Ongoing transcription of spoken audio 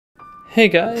Hey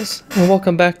guys, and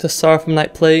welcome back to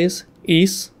Saraphimknight Plays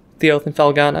East, the Oath in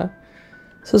Felghana.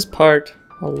 This is part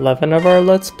 11 of our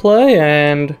Let's Play,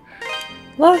 and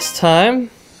last time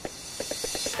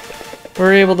we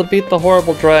were able to beat the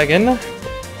horrible dragon,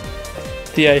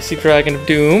 the icy dragon of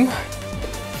doom,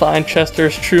 find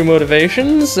Chester's true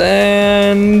motivations,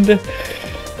 and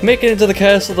make it into the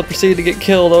castle to proceed to get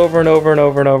killed over and over and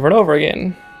over and over and over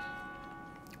again.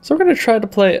 So we're going to try to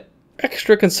play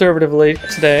extra conservatively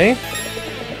today.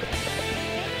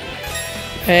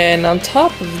 And on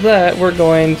top of that, we're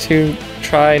going to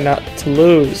try not to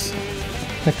lose,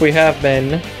 like we have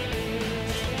been.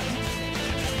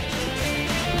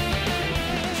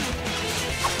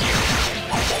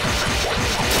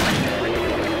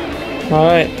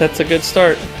 Alright, that's a good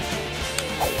start.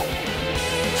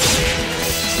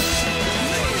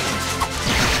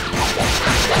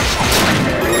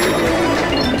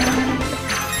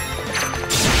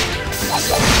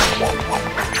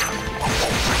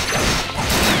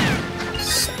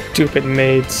 Stupid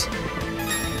maids.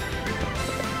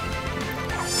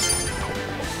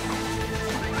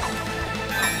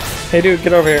 Hey dude,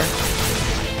 get over here.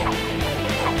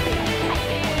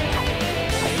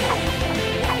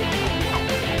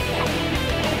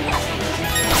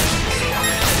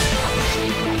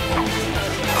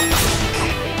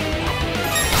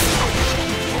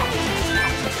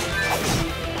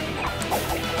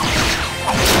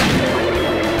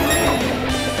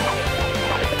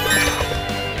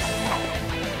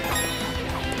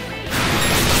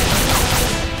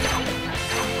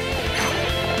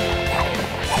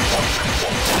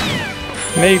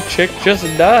 Maid chick, just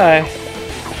die.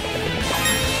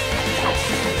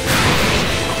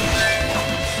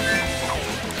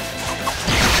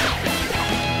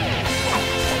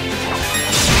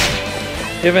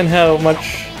 Given how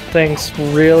much things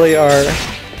really are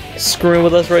screwing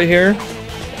with us right here,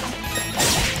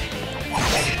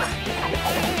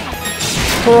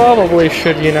 probably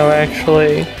should,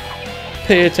 actually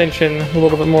pay attention a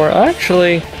little bit more.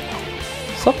 Actually,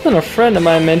 something a friend of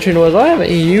mine mentioned was I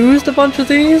haven't used a bunch of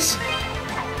these.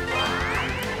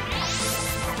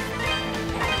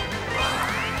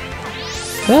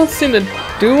 They don't seem to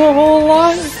do a whole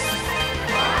lot.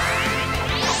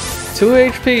 2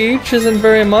 HP each isn't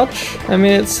very much. I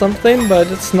mean, it's something, but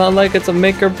it's not like it's a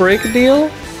make or break deal.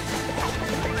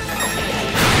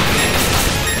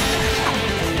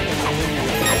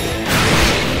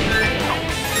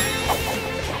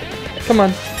 Come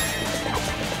on.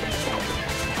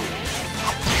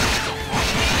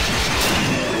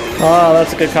 Oh,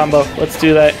 that's a good combo. Let's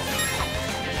do that.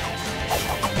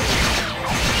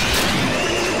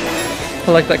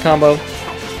 I like that combo.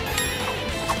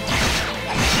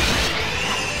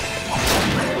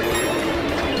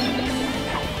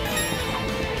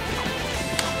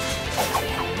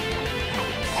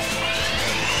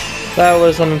 That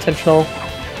was unintentional.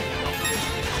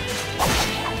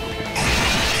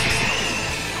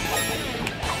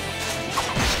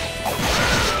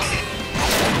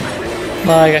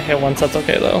 I got hit once, that's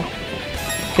okay though.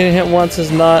 Getting hit once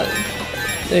is not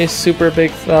a super big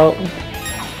thought.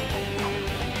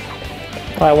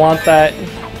 I want that.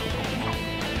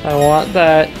 I want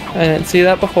that. I didn't see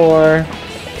that before.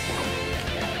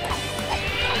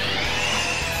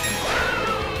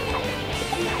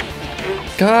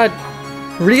 God,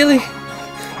 really?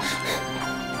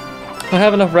 I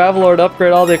have enough Ravelord to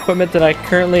upgrade all the equipment that I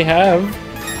currently have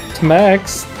to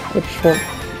max, which won't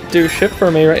do shit for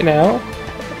me right now.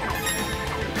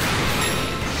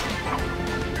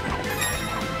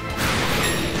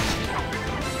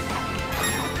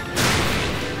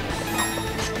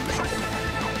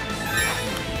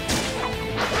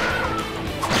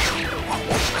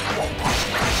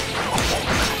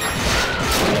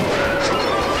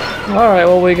 Alright,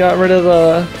 well, we got rid of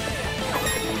the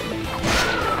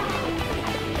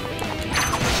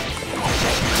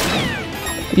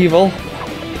evil.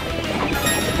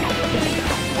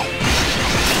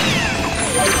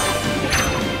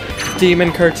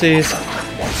 Demon curtsies.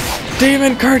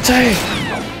 Demon curtsy!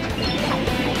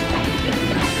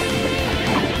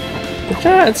 The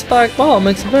giant spike ball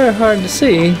makes it very hard to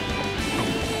see.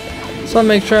 So I'll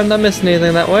make sure I'm not missing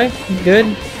anything that way.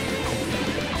 Good.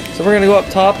 So we're gonna go up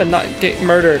top and not get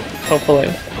murdered, hopefully.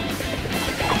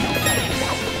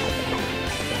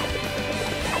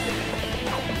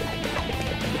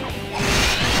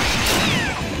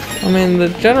 I mean, the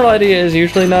general idea is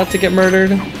usually not to get murdered.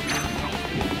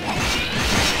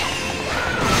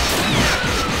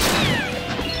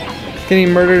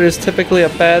 Getting murdered is typically a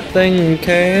bad thing,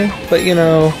 okay? But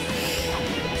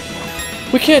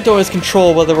we can't always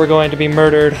control whether we're going to be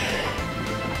murdered.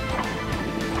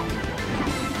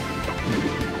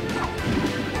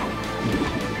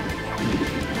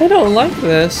 I don't like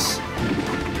this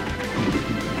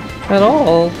at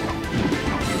all.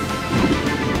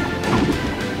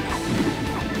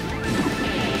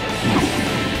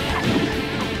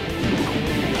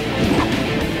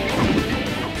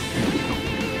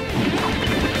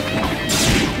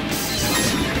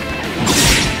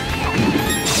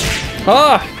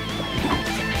 Ah!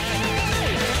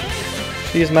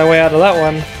 Ease my way out of that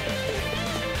one.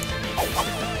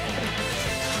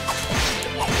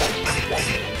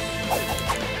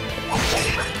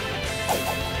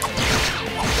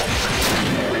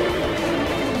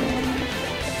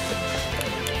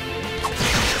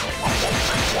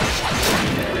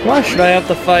 Why should I have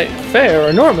to fight fair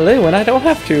or normally when I don't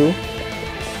have to?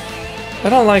 I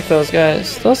don't like those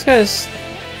guys. Those guys,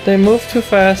 they move too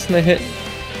fast and they hit.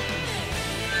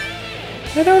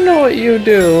 I don't know what you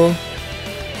do.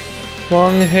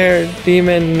 Long-haired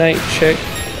demon knight chick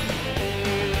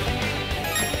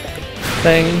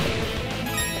thing.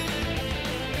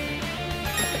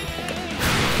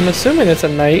 I'm assuming it's a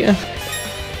knight.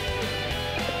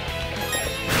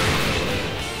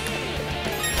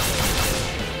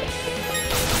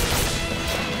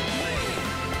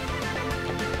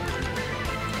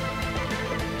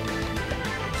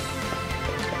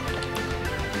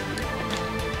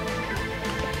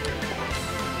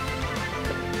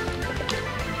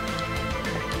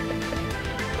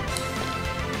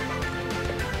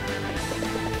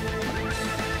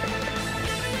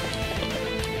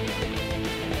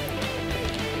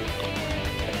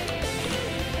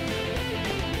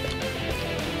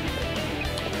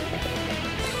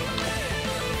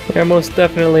 Yeah, most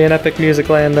definitely an epic music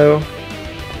land, though.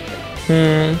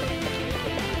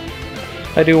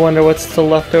 I do wonder what's still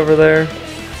left over there.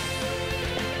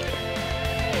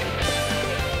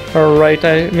 Or right,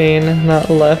 I mean, not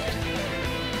left.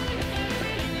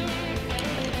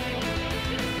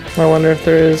 I wonder if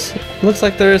there is. Looks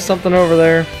like there is something over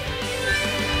there.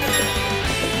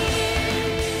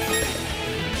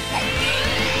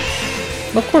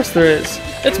 Of course there is.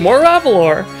 It's more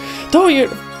Ravelor! Don't you...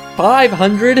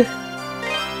 500?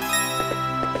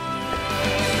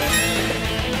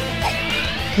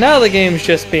 Now the game's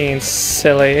just being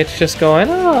silly. It's just going,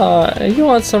 ah, you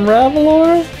want some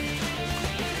Ravelor?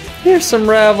 Here's some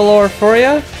Ravelor for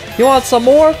you. You want some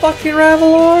more fucking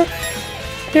Ravelor?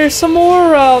 Here's some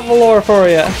more Ravelor for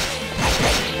you.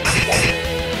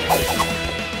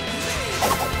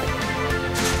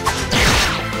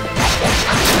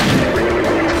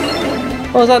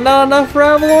 Oh, is that not enough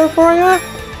Ravelor for you?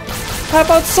 How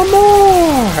about some more?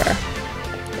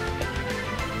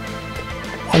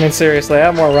 I mean, seriously, I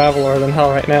have more Ravelor than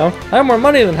hell right now. I have more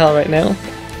money than hell right now.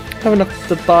 I have enough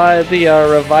to buy the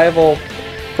revival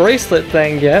bracelet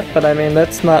thing yet, but I mean,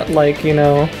 that's not like, you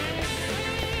know,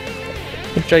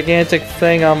 a gigantic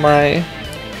thing on my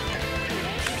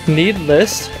need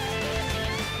list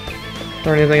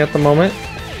or anything at the moment.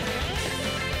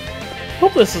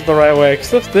 Hope this is the right way,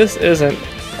 because if this isn't,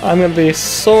 I'm gonna be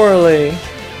sorely...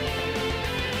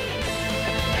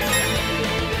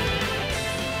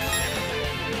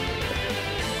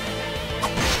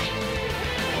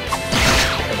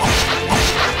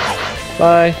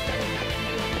 Bye.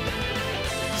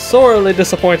 Sorely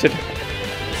disappointed.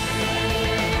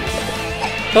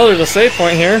 Oh, there's a save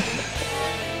point here.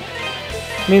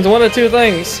 Means one of two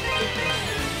things.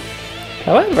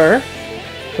 However,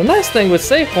 the nice thing with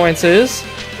save points is...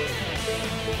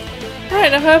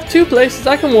 Alright, I have two places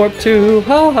I can warp to.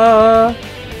 Haha.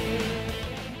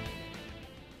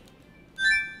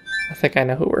 I think I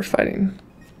know who we're fighting.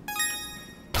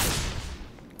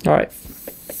 Alright.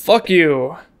 Fuck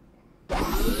you.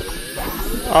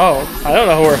 Oh, I don't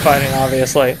know who we're fighting,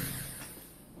 obviously.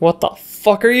 What the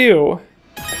fuck are you?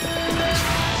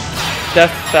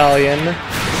 Death Stallion.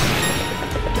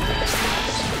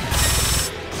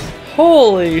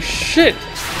 Holy shit!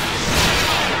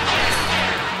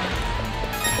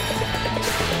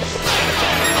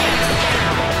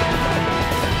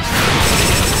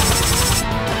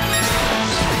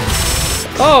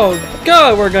 Oh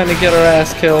god, we're gonna get our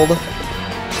ass killed.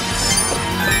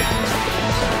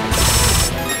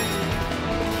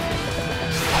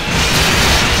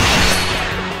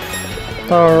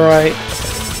 Alright,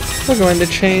 we're going to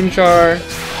change our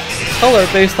color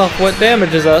based off what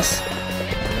damages us.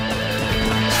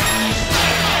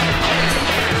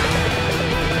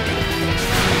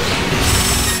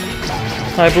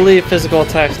 I believe physical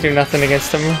attacks do nothing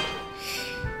against him,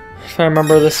 if I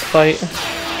remember this fight.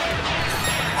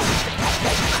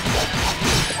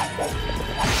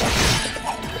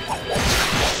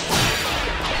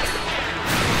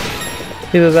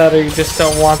 Either that or you just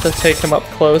don't want to take him up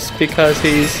close because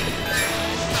he's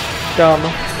dumb.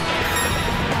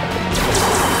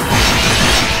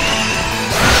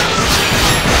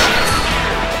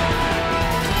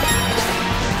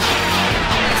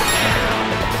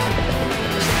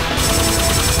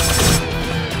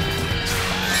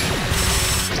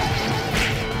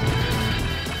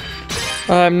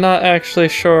 I'm not actually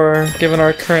sure, given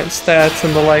our current stats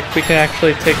and the like, we can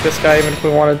actually take this guy even if we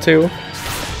wanted to.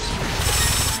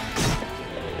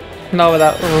 Not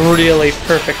without really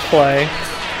perfect play.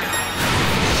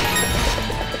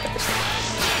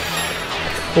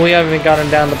 We haven't even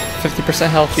gotten down to 50%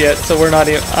 health yet, so we're not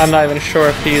even, I'm not even sure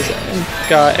if he's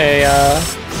got a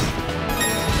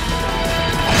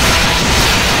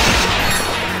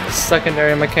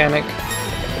secondary mechanic.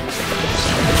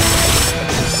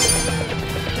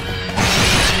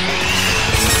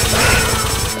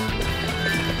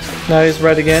 Now he's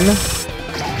red again.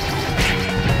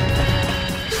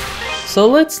 So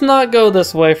let's not go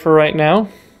this way for right now.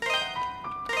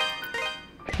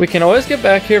 We can always get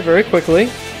back here very quickly.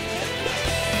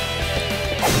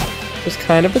 It's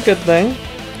kind of a good thing.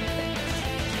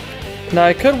 Now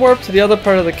I could warp to the other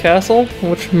part of the castle,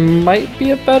 which might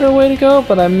be a better way to go,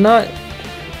 but I'm not...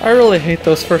 I really hate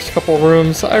those first couple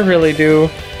rooms, I really do.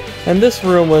 And this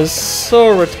room was so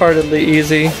retardedly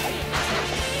easy.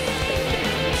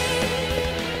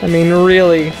 I mean,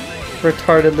 really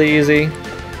retardedly easy.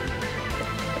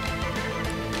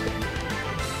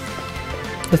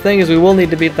 The thing is, we will need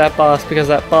to beat that boss because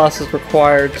that boss is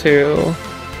required to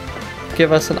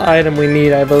give us an item we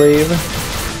need, I believe,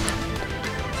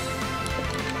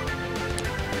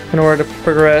 in order to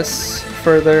progress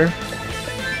further.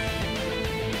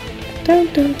 Dun,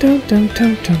 dun, dun, dun,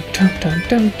 dun, dun, dun,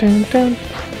 dun, dun, dun.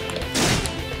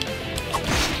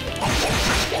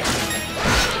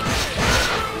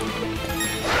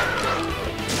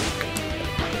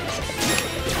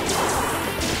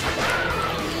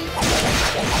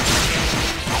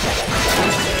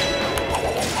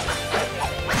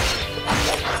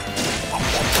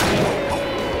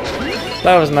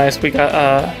 That was nice. We got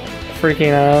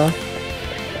freaking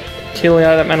healing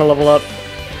item and a level up.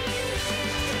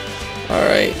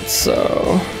 Alright,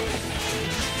 so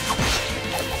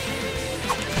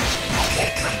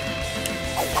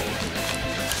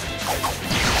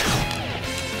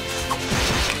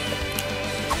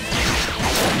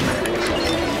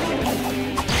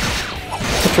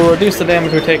which will reduce the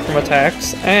damage we take from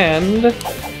attacks, and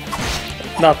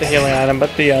not the healing item,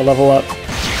 but the level up.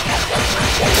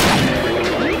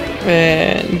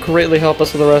 And greatly help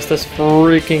us with the rest of this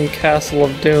freaking Castle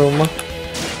of Doom.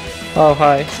 Oh,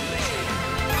 hi.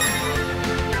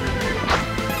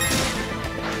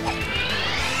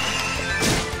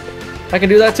 I can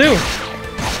do that too!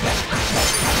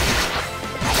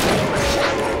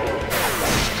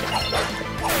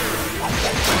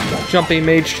 Jumpy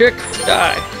mage chick,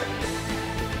 die!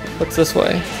 What's this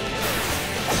way?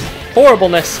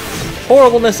 Horribleness!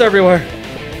 Horribleness everywhere!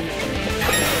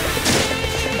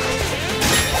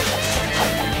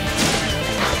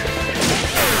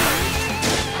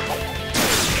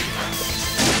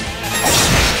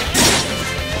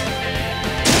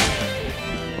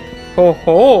 Oh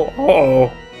ho!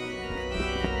 Uh-oh.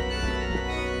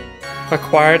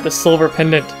 Acquired the silver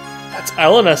pendant. That's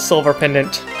Elena's silver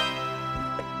pendant.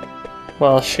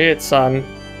 Well, shit, son.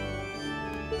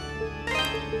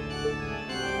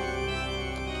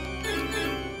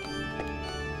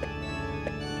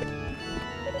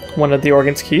 One of the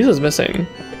organ's keys is missing.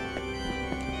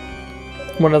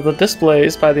 One of the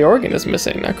displays by the organ is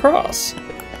missing. A cross.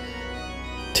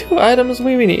 2 items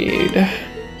we need.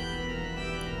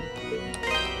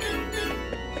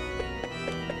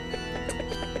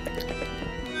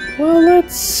 Well,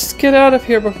 let's get out of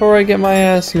here before I get my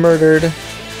ass murdered.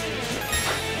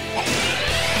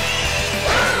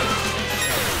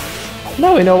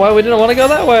 Now we know why we didn't want to go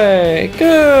that way.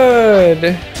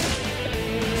 Good.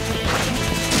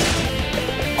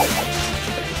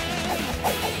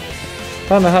 I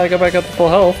don't know how I got back up to full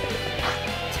health.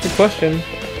 It's a good question.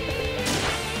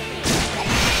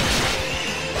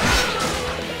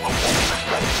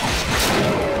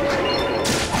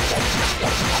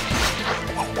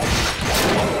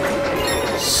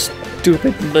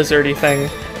 Stupid lizardy thing.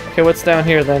 Okay, what's down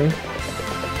here then?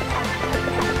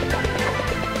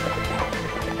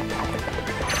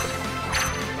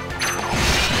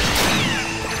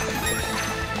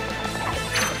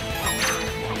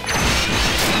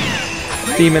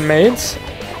 Demon maids.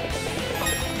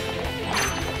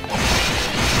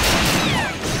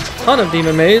 Ton of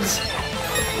demon maids.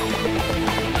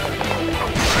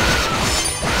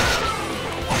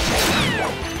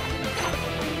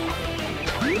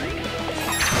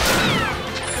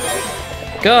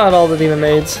 God, all the demon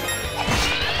maids.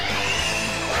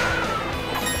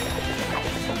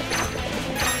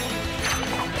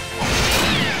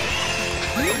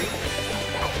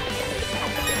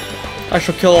 I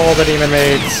shall kill all the demon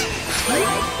maids.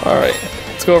 Alright,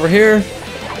 let's go over here.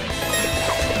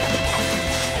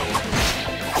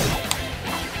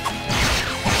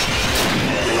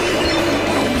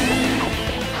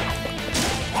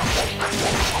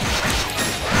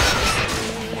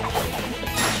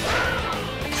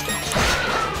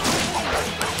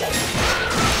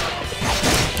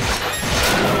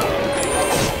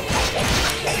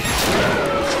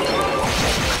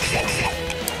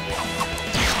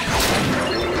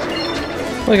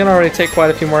 We can already take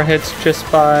quite a few more hits just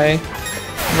by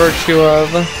virtue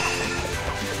of...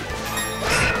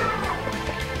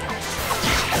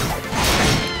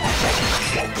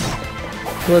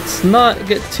 Let's not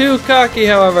get too cocky,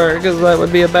 however, because that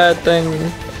would be a bad thing.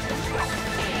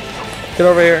 Get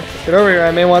over here. Get over here.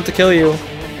 I may want to kill you.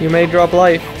 You may drop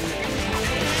life.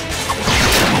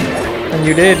 And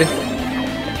you did.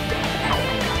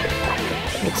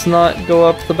 Let's not go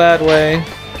up the bad way.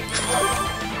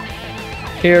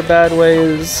 Here, bad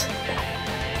ways.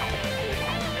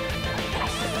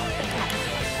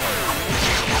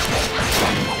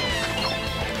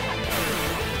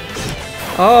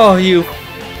 Oh, you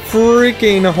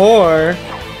freaking whore.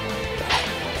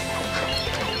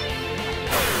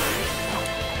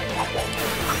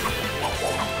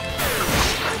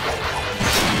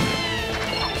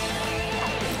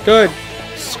 Good.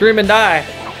 Scream and die.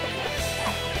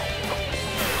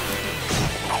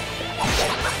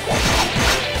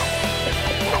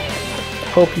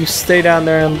 Hope you stay down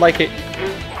there and like it.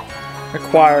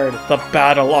 Acquired the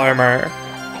battle armor.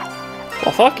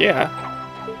 Well, fuck yeah.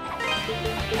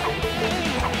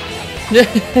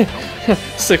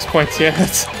 6 points, yeah,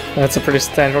 that's a pretty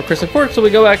substantial crystal fork, so we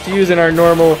go back to using our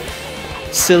normal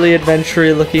silly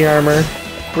adventure-y looking armor.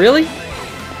 Really?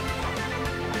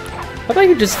 How about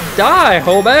you just die,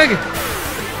 whole bag?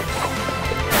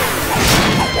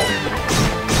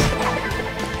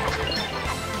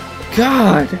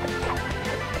 God.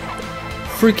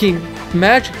 Freaking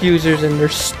magic users and their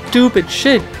stupid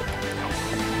shit. I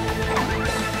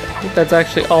think that's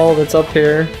actually all that's up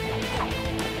here.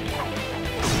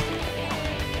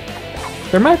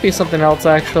 There might be something else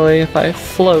actually if I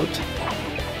float.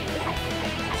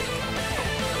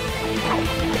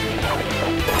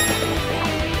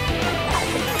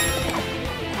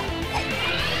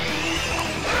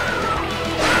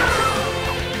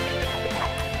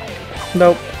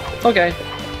 Nope. Okay.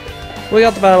 We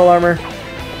got the battle armor.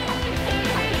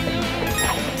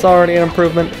 It's already an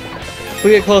improvement.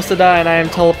 We get close to dying, I am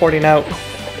teleporting out.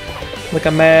 Like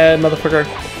a mad motherfucker.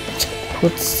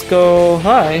 Let's go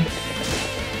high.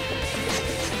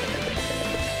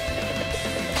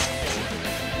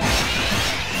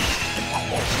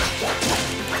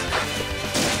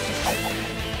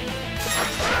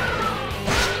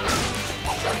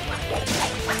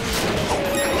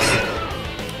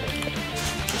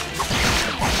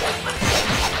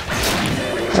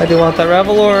 I do want that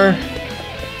Revelor,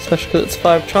 especially because it's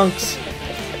 5 chunks.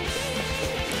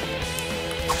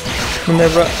 And their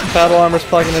battle armor's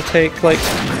probably going to take like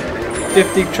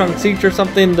 50 chunks each or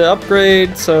something to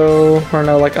upgrade, so, or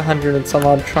no, like 100 and some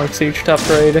odd chunks each to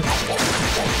upgrade.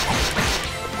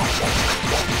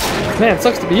 Man, it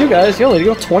sucks to be you guys, you only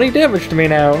deal 20 damage to me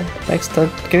now, thanks to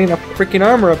getting a freaking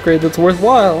armor upgrade that's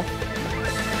worthwhile.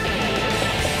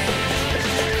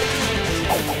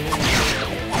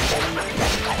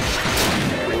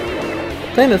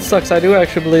 The thing that sucks, I do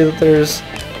actually believe that there's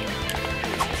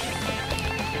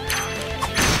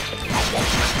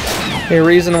a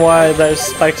reason why those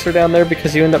spikes are down there,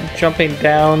 because you end up jumping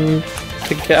down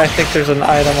to get, I think there's an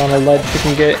item on a ledge you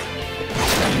can get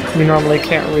you normally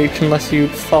can't reach unless you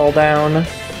fall down.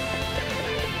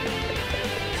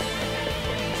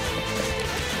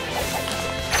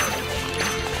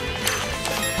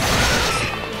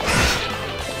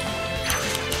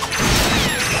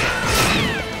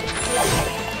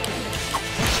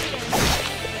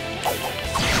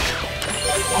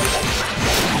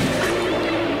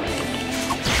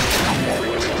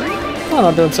 I'm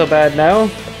not doing so bad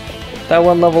now. That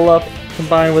one level up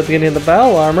combined with getting the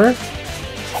battle armor.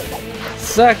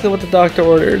 Exactly what the doctor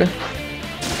ordered.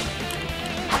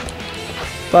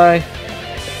 Bye.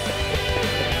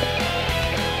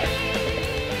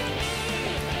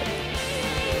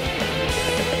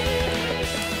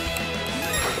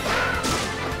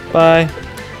 Bye.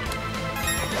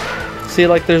 See,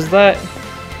 like there's that.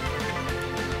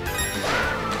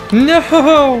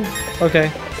 No!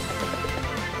 Okay.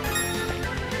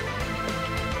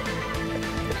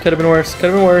 Could have been worse,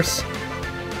 could have been worse.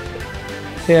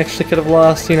 He actually could have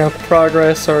lost, you know,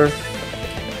 progress or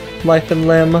life and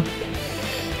limb.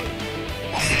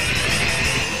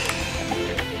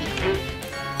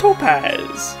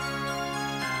 Topaz!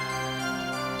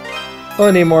 Oh,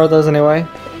 I need more of those anyway.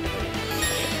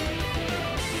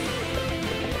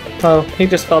 Oh, he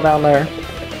just fell down there.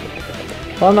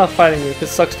 Well, I'm not fighting you, because it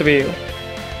sucks to be you.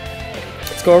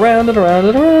 Let's go around and around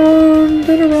and around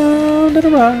and around and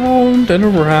around and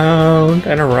around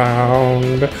and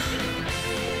around.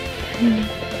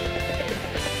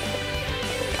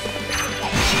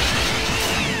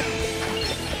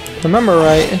 Remember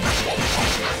right.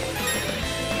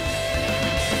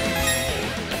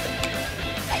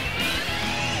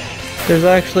 There's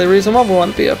actually a reason why we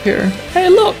want to be up here. Hey,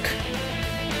 look!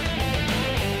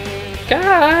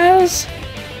 Guys!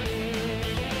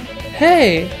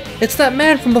 Hey, it's that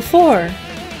man from before!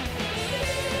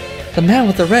 The man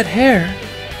with the red hair.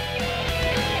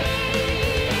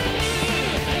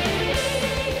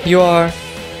 You are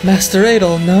Master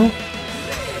Adel, no?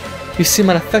 You seem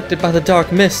unaffected by the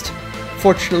dark mist,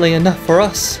 fortunately enough for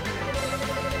us.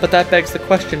 But that begs the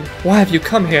question, why have you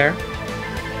come here?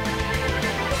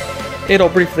 Adel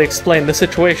briefly explained the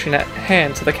situation at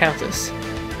hand to the Countess.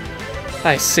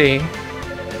 I see.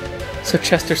 So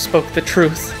Chester spoke the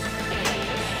truth.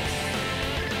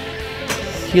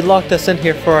 He locked us in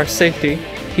here for our safety.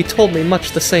 He told me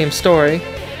much the same story.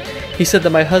 He said that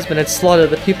my husband had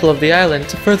slaughtered the people of the island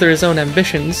to further his own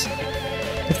ambitions.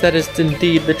 If that is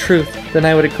indeed the truth, then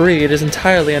I would agree it is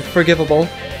entirely unforgivable.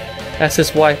 As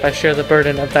his wife, I share the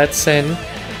burden of that sin,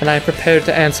 and I am prepared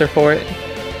to answer for it.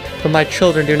 But my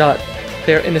children do not.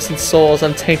 They are innocent souls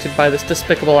untainted by this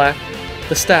despicable act.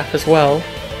 The staff as well.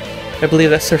 I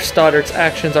believe that Sir Stoddard's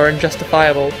actions are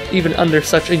unjustifiable, even under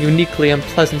such a uniquely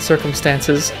unpleasant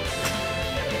circumstances.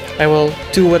 I will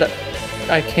do what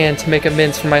I can to make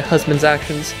amends for my husband's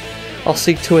actions. I'll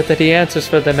see to it that he answers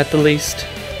for them at the least.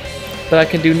 But I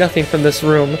can do nothing from this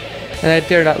room, and I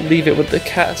dare not leave it with the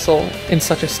castle in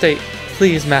such a state.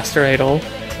 Please, Master Adel,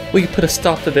 will you put a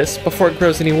stop to this before it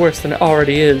grows any worse than it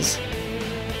already is?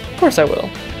 Of course I will.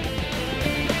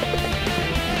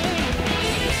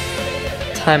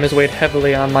 Time has weighed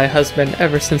heavily on my husband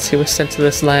ever since he was sent to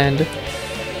this land.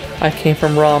 I came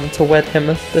from Rom to wed him.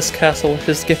 This castle was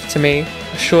his gift to me,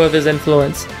 a show of his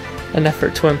influence, an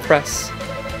effort to impress.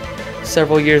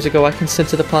 Several years ago I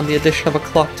consented upon the addition of a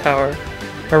clock tower,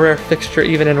 a rare fixture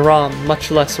even in Rom,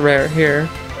 much less rare here.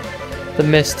 The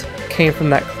mist came from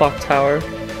that clock tower.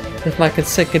 If my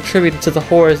consent contributed to the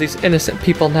horrors these innocent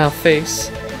people now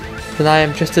face, then I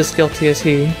am just as guilty as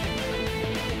he.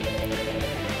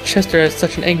 Chester has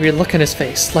such an angry look on his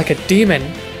face, like a demon.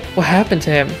 What happened to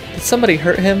him? Did somebody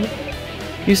hurt him?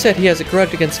 You said he has a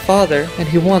grudge against Father, and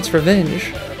he wants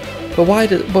revenge. But what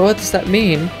does that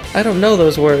mean? I don't know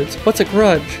those words. What's a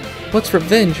grudge? What's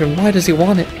revenge, and why does he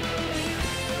want it?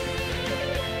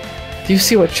 Do you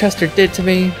see what Chester did to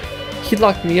me? He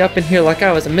locked me up in here like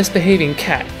I was a misbehaving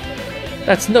cat.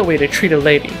 That's no way to treat a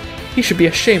lady. He should be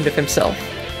ashamed of himself.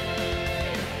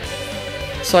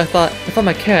 So I thought, if I'm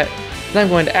a cat, then I'm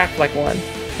going to act like one,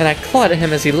 and I clawed at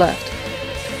him as he left.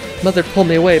 Mother pulled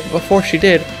me away, but before she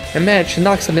did, I managed to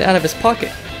knock something out of his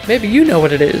pocket. Maybe you know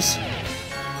what it is.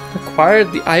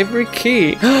 Acquired the ivory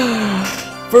key.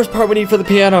 First part we need for the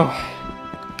piano.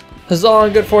 Huzzah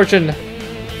on good fortune.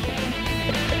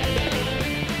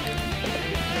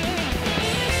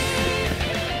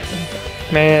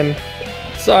 Man,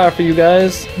 sorry for you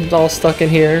guys. I'm all stuck in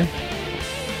here.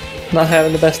 Not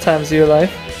having the best times of your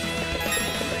life.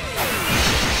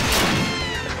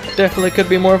 Definitely could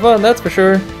be more fun, that's for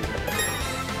sure.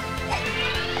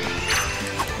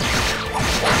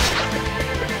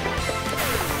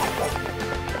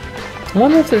 I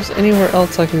wonder if there's anywhere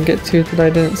else I can get to that I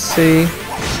didn't see.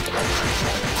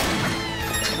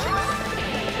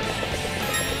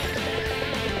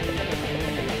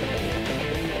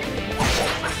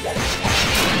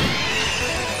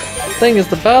 The thing is,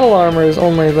 the battle armor is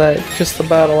only that, just the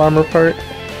battle armor part.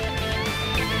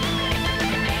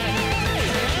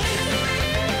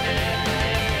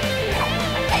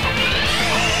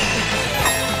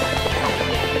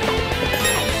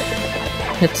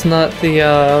 It's not the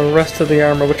rest of the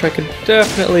armor, which I could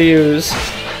definitely use.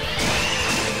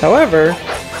 However,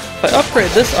 if I upgrade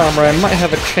this armor, I might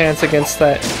have a chance against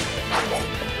that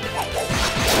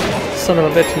son of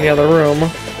a bitch in the other room.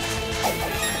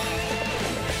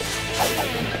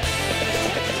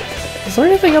 Is there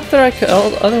anything up there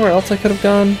anywhere else I could have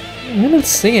gone? I didn't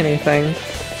see anything.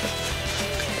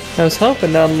 I was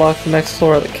hoping to unlock the next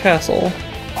floor of the castle.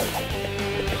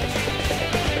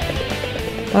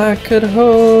 I could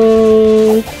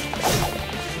hope.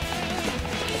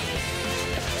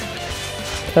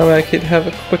 That way I could have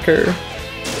a quicker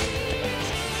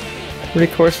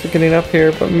recourse for getting up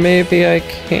here, but maybe I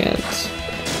can't.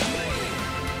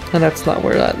 And that's not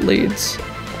where that leads.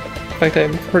 In fact,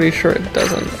 I'm pretty sure it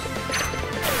doesn't.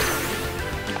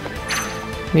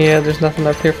 Yeah, there's nothing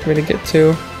up here for me to get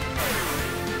to.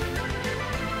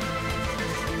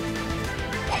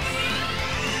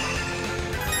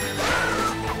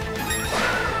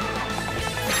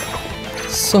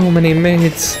 So many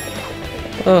maids.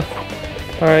 Ugh.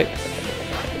 Alright.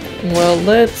 Well,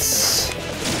 let's...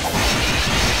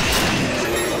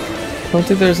 I don't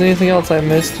think there's anything else I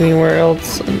missed anywhere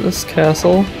else in this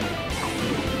castle.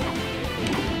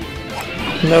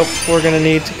 Nope, we're gonna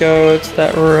need to go to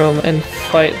that room and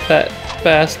fight that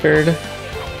bastard.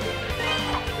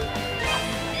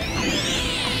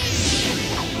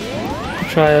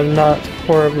 Which I am not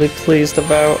horribly pleased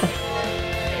about.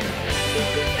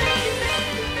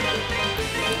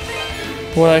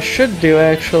 What I should do,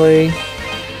 actually,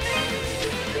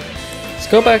 is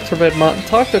go back to Redmont and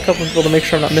talk to a couple of people to make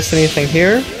sure I'm not missing anything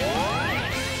here.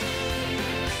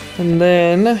 And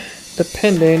then,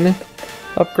 depending,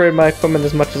 upgrade my equipment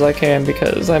as much as I can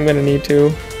because I'm gonna need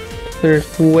to.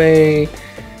 There's way...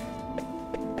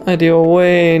 I deal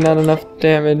way not enough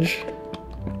damage.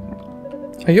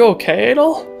 Are you okay,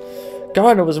 Adol?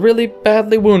 Gardner was really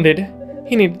badly wounded.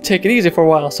 He needed to take it easy for a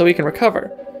while so he can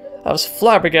recover. I was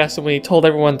flabbergasted when he told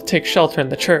everyone to take shelter in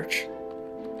the church.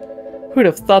 Who'd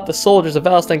have thought the soldiers of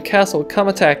Valestein Castle would come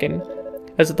attacking?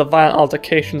 As if the violent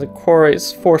altercations and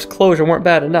quarry's forced closure weren't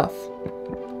bad enough.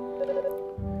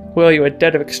 Well, you a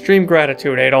debt of extreme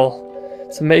gratitude, Adol.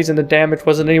 It's amazing the damage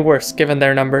wasn't any worse given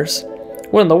their numbers.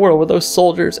 What in the world were those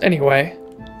soldiers, anyway?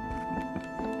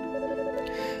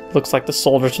 Looks like the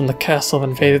soldiers from the castle have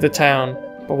invaded the town.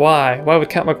 But why? Why would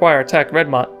Count McGuire attack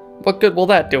Redmont? What good will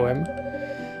that do him?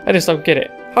 I just don't get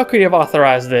it. How could he have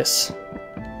authorized this?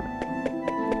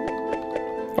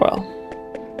 Well.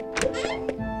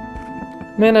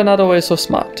 Men are not always so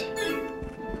smart.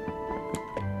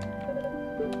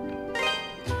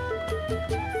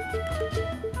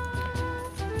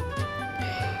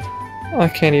 I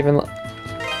can't even...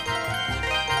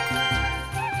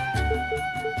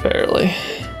 Barely.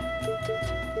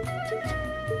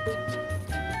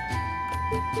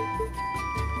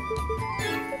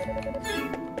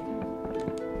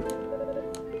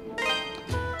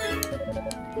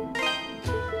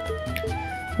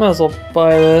 Might as well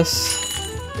buy this.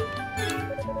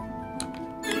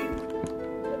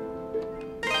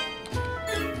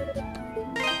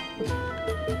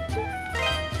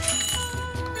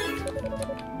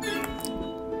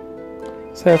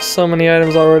 I have so many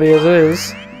items already as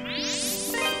is.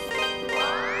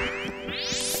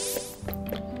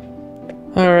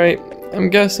 Alright, I'm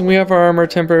guessing we have our armor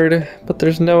tempered, but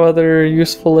there's no other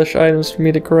useful-ish items for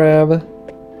me to grab.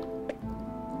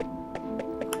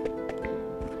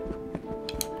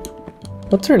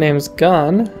 What's her name's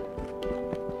gone?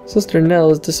 Sister Nell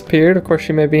has disappeared. Of course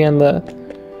she may be in the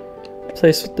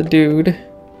place with the dude.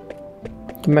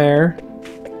 The mayor.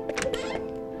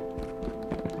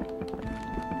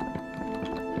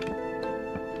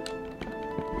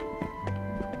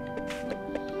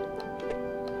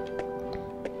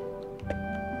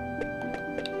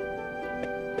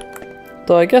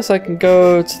 So I guess I can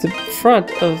go to the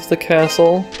front of the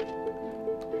castle,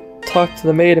 talk to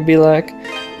the maid and be like,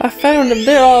 I found him,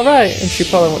 they're alright! And she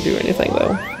probably won't do anything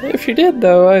though. If she did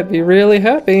though, I'd be really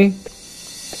happy.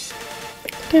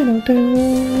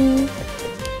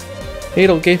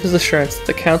 Adol gave his assurance that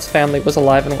the Count's family was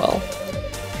alive and well.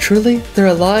 Truly? They're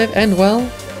alive and well?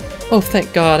 Oh,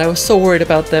 thank God, I was so worried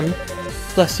about them.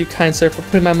 Bless you, kind sir, for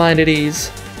putting my mind at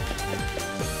ease.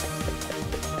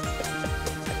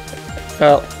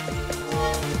 Well,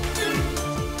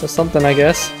 there's something, I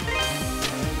guess.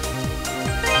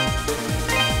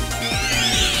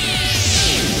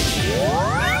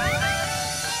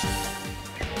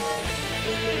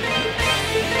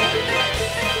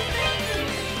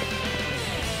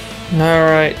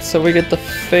 Alright, so we get to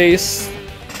face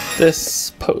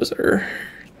this poser.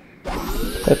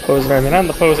 That poser, I mean, I'm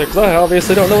the poser, because I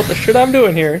obviously don't know what the shit I'm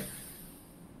doing here.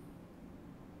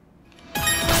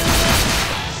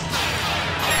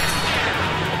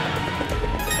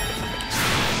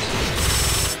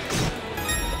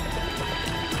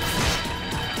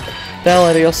 That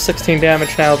only deals 16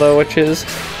 damage now, though, which is...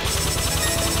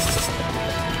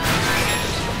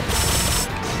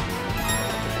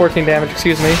 ...14 damage,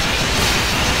 excuse me.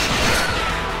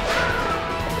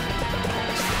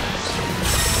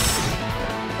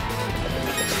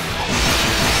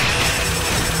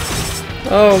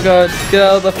 Oh god, get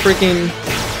out of the freaking...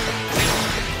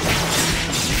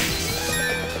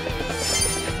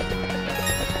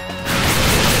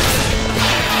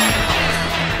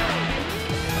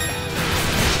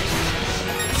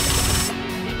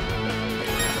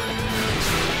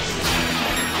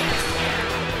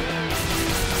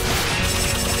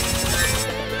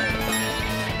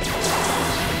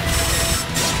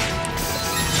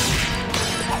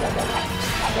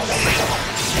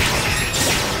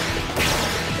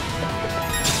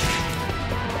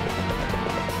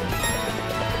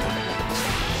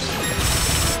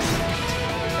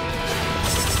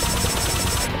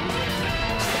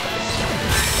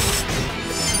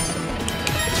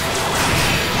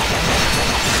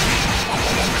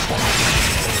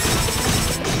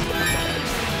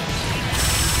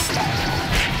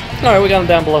 Alright, we got him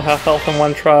down below half health in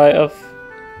one try of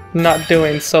not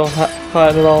doing so hot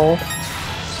at all.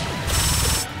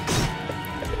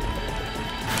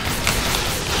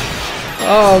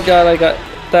 Oh god,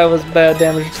 that was bad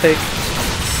damage to take.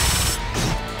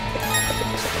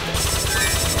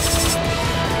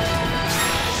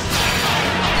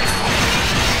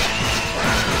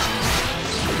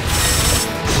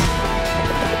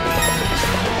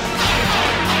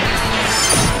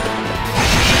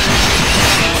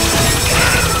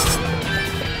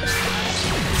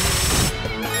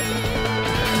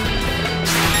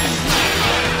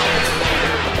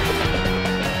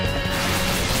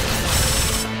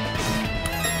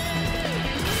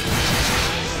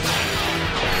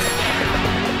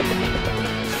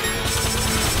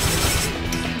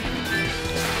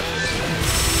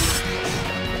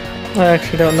 I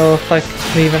actually don't know if I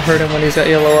can even hurt him when he's got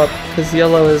yellow up, because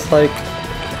yellow is like...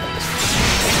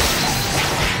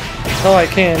 Oh, I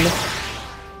can.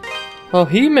 Oh,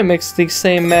 he mimics the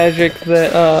same magic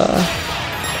that,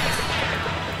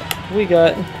 we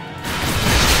got.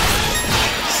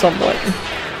 Somewhat.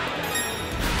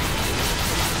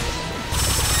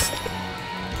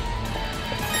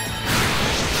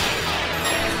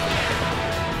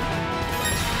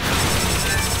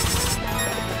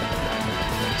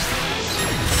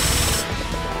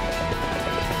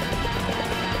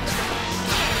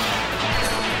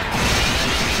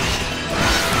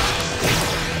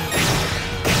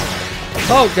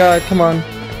 Oh god, come on.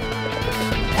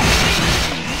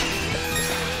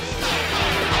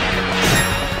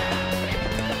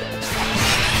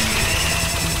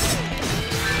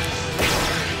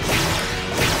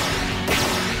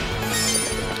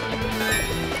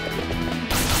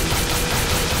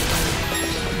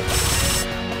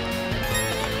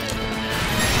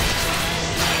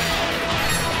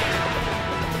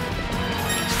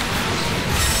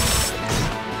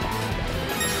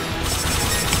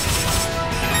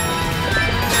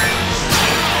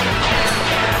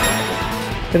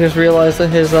 I just realized that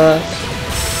his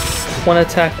one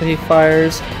attack that he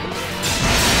fires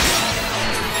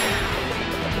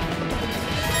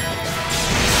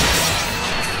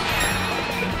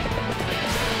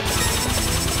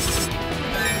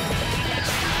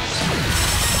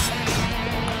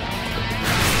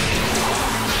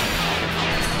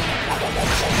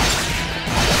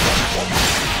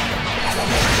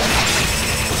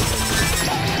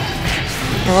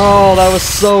oh, that was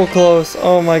so close.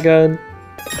 Oh my god.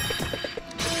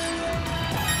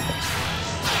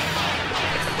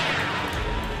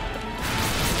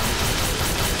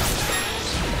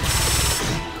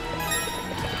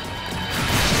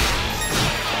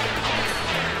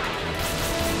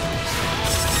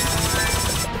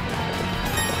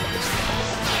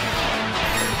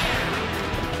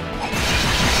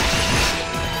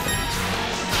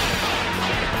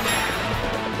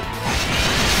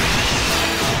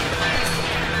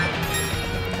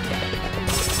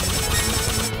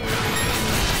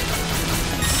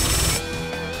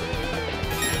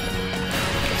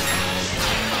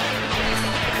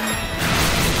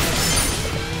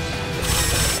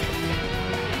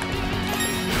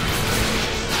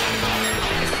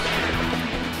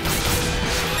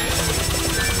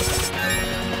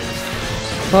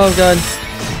 Oh god.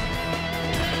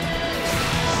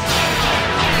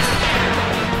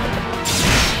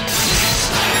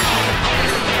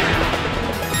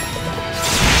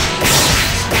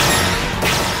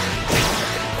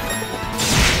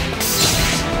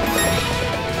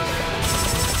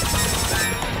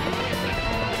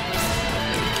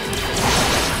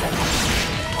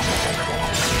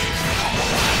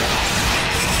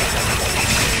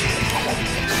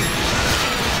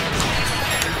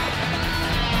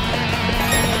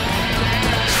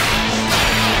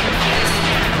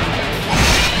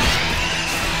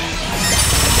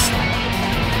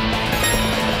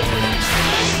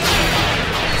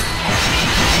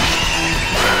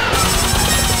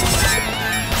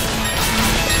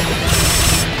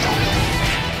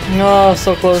 Oh,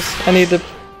 so close. I need to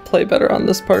play better on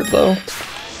this part though.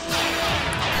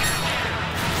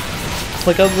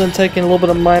 Like, other than taking a little bit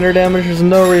of minor damage, there's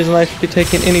no reason I should be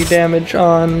taking any damage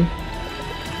on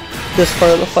this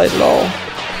part of the fight at all.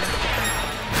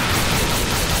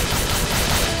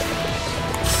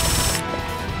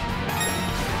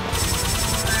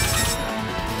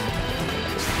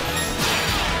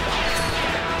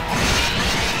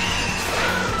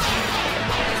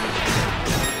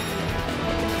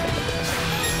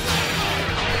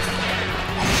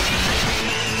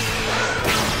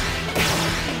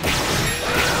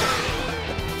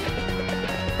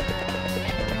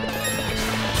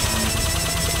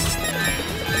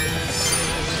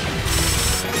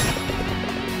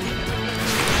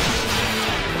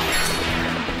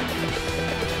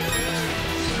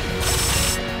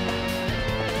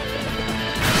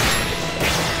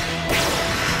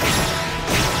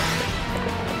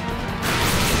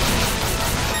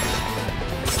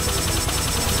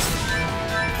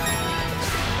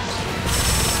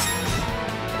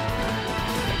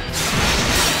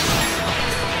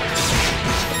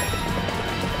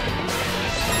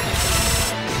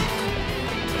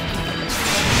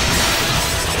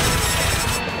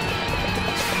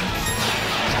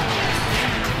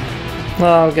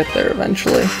 I'll get there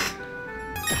eventually.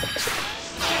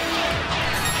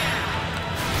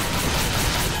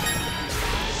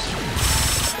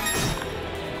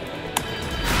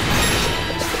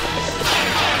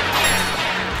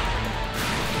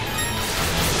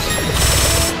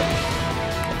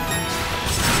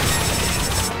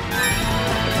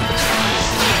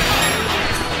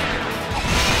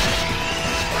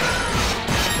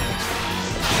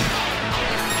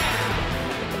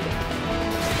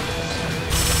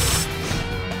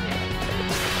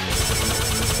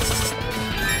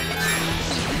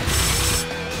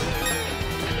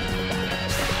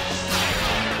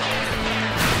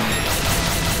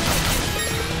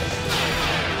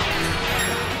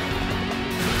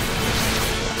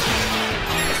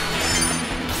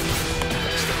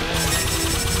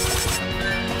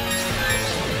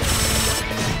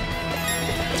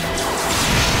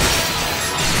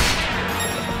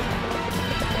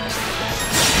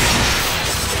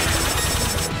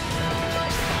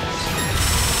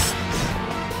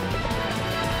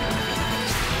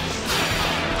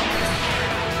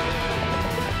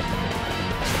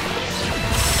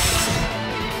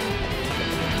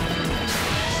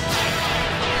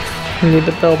 I need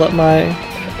to build up my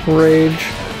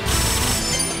rage.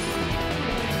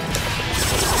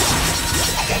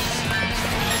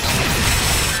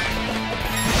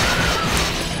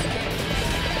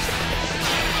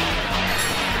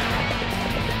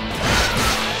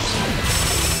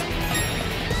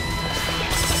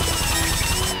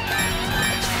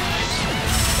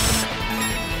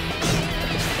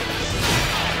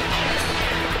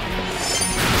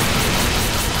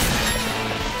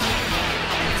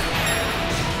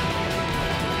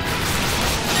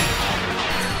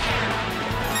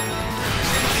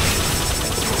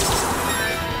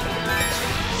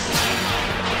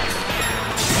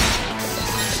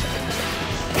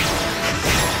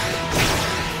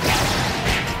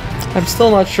 I'm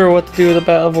still not sure what to do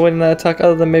about avoiding that attack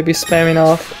other than maybe spamming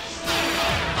off.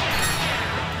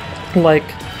 Like...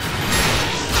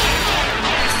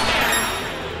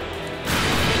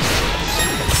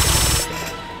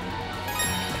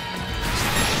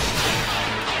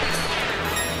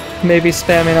 maybe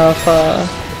spamming off,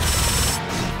 ah,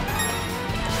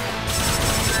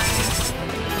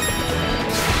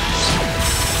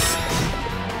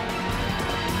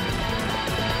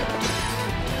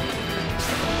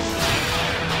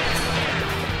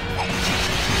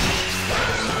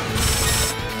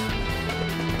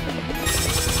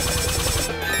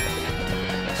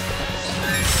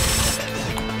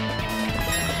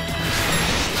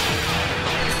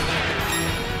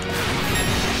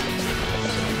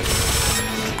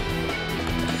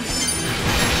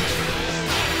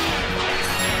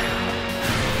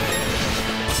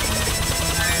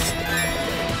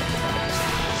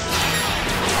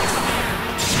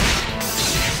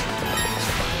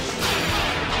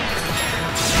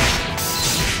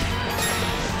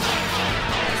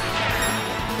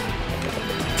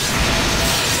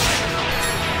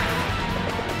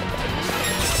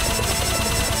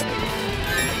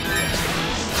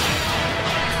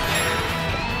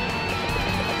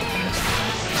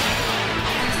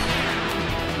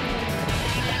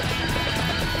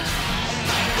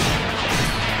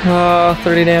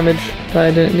 30 damage that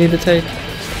I didn't need to take.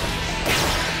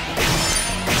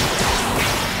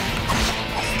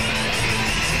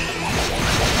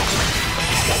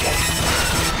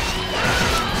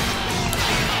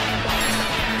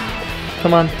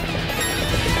 Come on.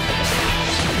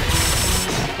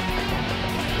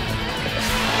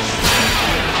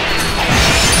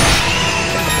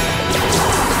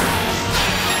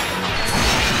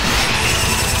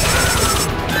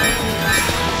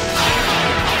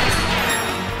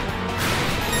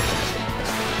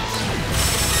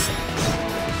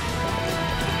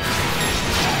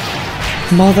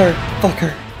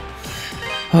 Motherfucker.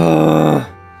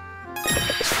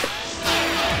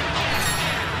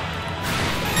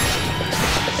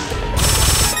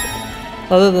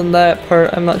 Other than that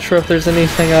part, I'm not sure if there's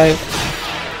anything I've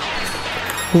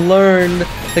learned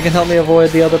that can help me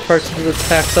avoid the other parts of the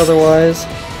attacks otherwise.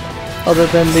 Other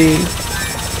than the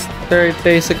very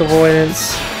basic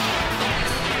avoidance.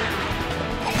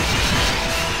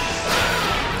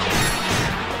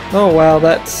 Oh wow,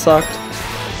 that sucked.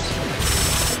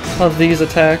 Of these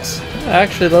attacks.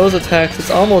 Actually, those attacks, it's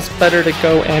almost better to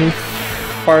go in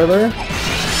farther.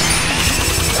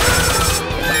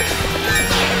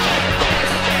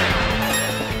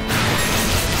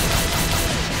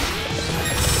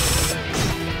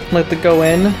 Like the go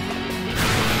in.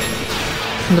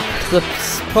 The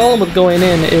problem with going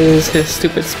in is his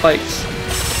stupid spikes.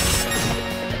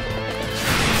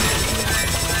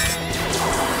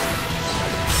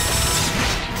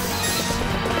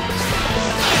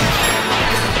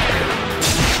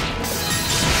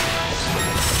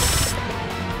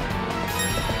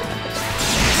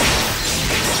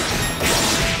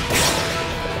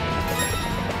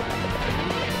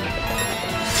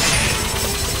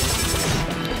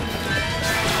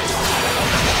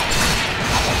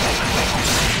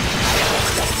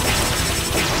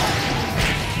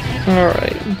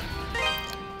 Alright.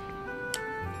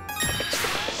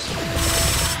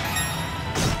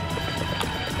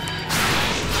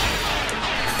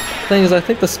 Thing is, I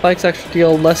think the spikes actually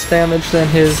deal less damage than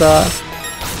his,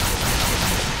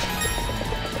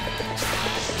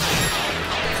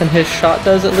 shot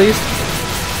does, at least.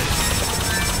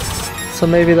 So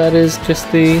maybe that is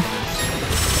just the...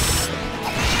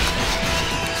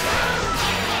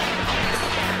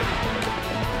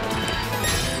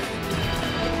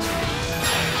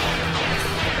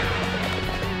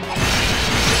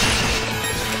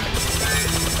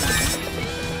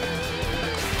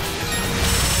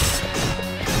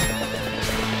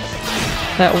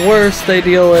 At worst, they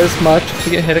deal as much if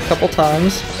you get hit a couple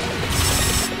times.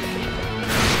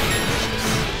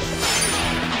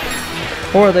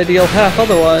 Or they deal half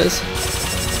otherwise.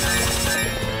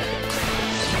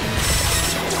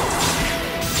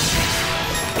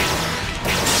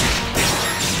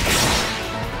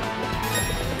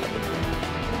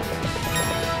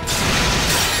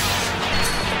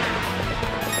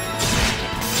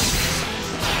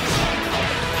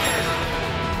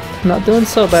 Not doing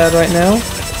so bad right now.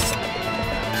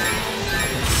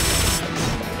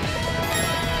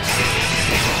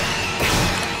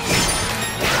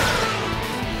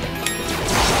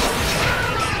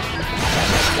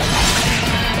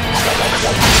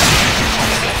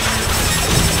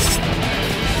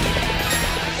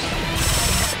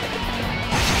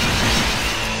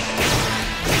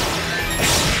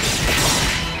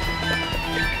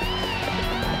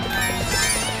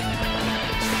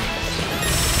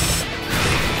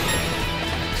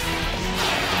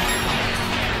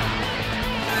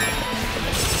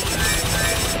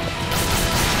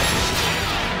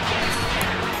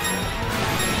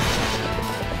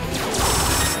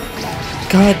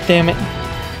 God damn it.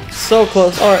 So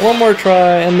close. Alright, one more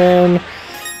try, and then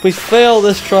if we fail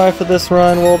this try for this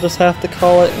run, we'll just have to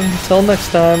call it until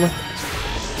next time.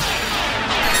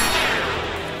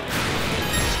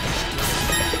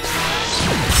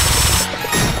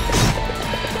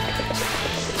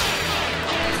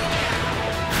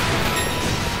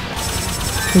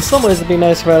 In some ways it'd be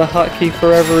nice if I had a hotkey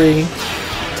for every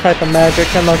type of magic,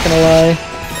 I'm not gonna lie.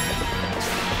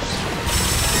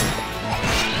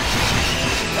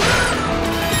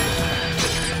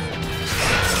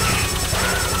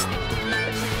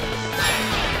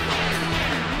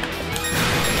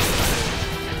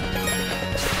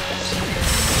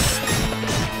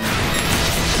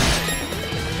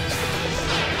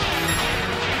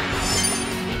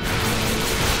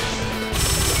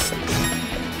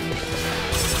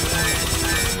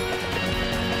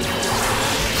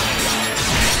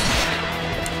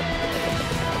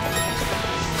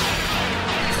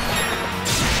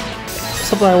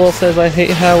 Something I will say is I hate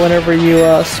how whenever you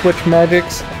switch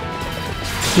magics,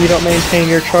 you don't maintain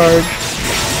your charge.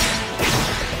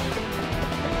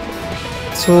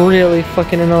 It's really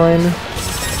fucking annoying.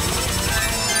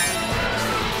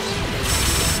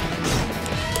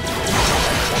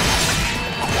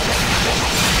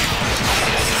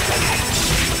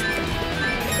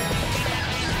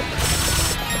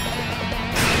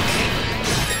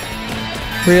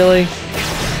 Really?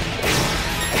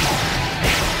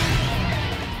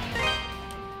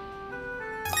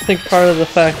 I think part of the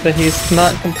fact that he's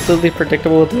not completely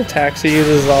predictable with the attacks he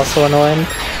uses is also annoying.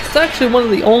 It's actually one of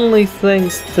the only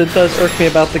things that does irk me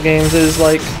about the games is,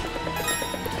 like,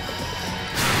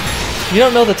 you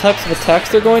don't know the types of attacks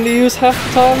they're going to use half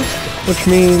the time, which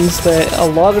means that a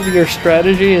lot of your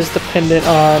strategy is dependent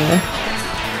on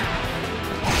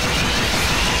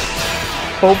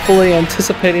hopefully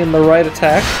anticipating the right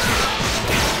attack.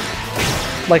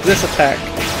 Like this attack.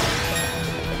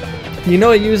 You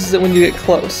know it uses it when you get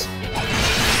close.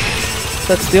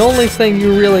 That's the only thing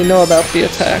you really know about the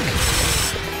attack.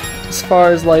 As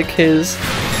far as like his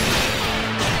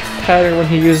pattern when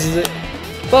he uses it.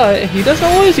 But he doesn't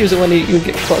always use it when you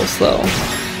get close though.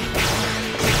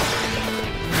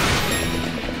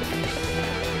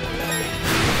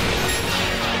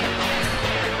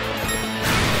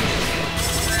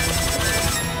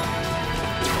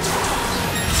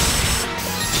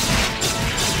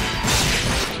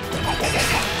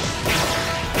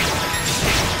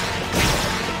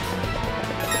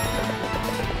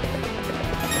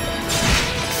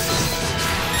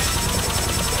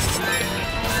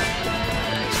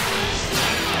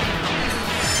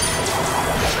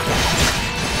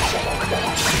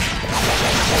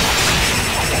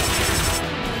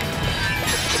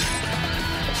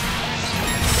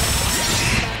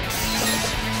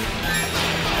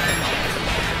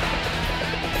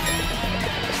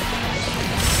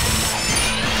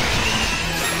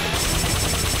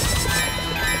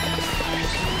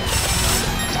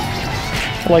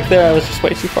 Like there, I was just way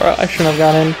too far out. I shouldn't have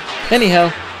gone in. Anyhow,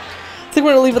 I think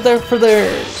we're gonna leave it there for there.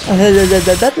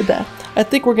 I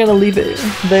think we're gonna leave it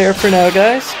there for now,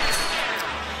 guys.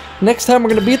 Next time we're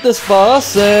gonna beat this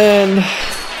boss and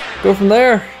go from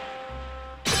there.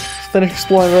 Finish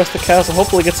exploring the rest of the castle.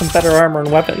 Hopefully get some better armor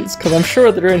and weapons, because I'm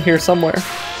sure they're in here somewhere.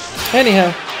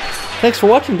 Anyhow, thanks for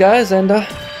watching, guys, and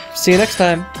see you next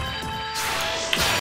time.